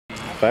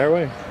Fire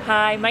away.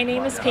 Hi, my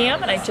name is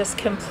Pam, and I just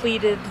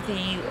completed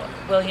the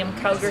William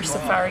Cowger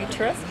safari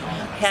trip.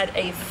 Had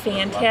a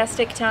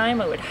fantastic time.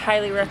 I would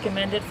highly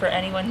recommend it for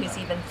anyone who's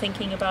even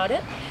thinking about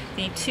it.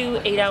 The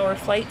 2 8-hour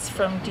flights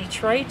from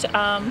Detroit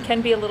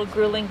can be a little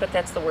grueling, but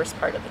that's the worst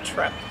part of the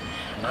trip.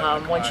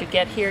 Once you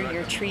get here,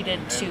 you're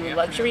treated to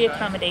luxury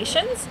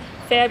accommodations,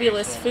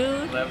 fabulous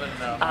food,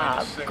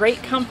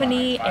 great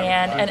company,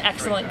 and an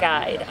excellent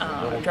guide.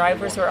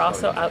 Drivers were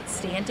also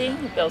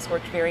outstanding. Bill's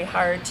worked very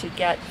hard to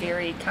get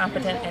very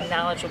competent and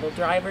knowledgeable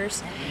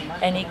drivers.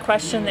 Any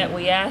question that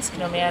we asked,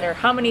 no matter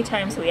how many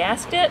times we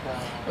asked it,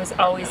 was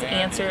always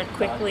answered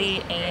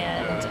quickly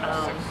and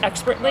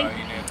expertly.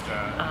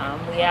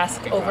 We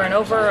asked over and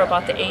over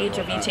about the age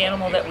of each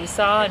animal that we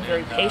saw, and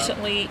very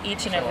patiently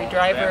each and every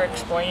driver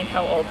explained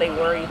how old they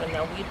were, even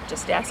though we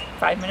just asked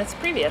 5 minutes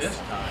previous.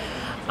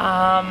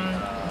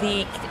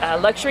 The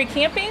luxury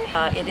camping,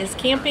 it is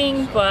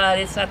camping, but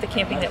it's not the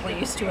camping that we're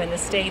used to in the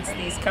States.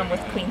 These come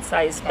with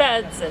queen-size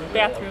beds and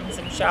bathrooms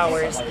and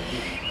showers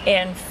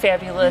and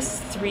fabulous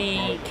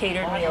 3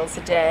 catered meals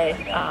a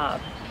day.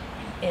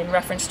 In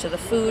reference to the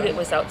food, it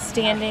was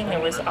outstanding.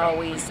 There was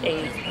always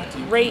a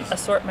great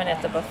assortment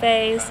at the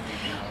buffets.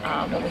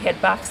 We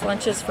had box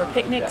lunches for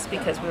picnics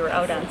because we were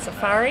out on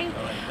safari.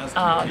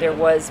 There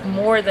was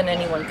more than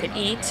anyone could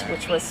eat,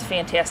 which was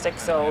fantastic.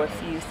 So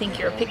if you think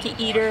you're a picky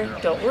eater,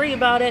 don't worry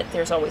about it.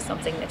 There's always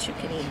something that you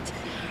can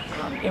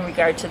eat. In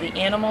regard to the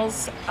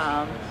animals,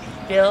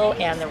 Bill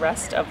and the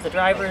rest of the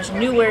drivers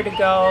knew where to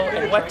go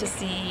and what to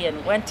see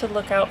and when to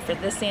look out for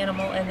this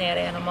animal and that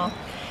animal.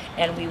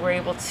 And we were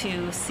able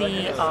to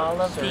see all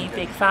of the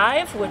big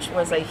 5, which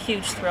was a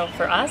huge thrill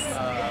for us.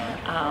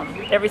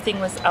 Everything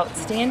was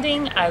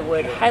outstanding. I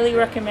would highly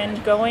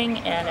recommend going,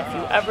 and if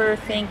you ever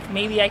think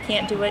maybe I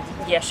can't do it,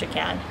 yes you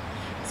can.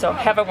 So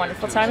have a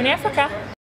wonderful time in Africa.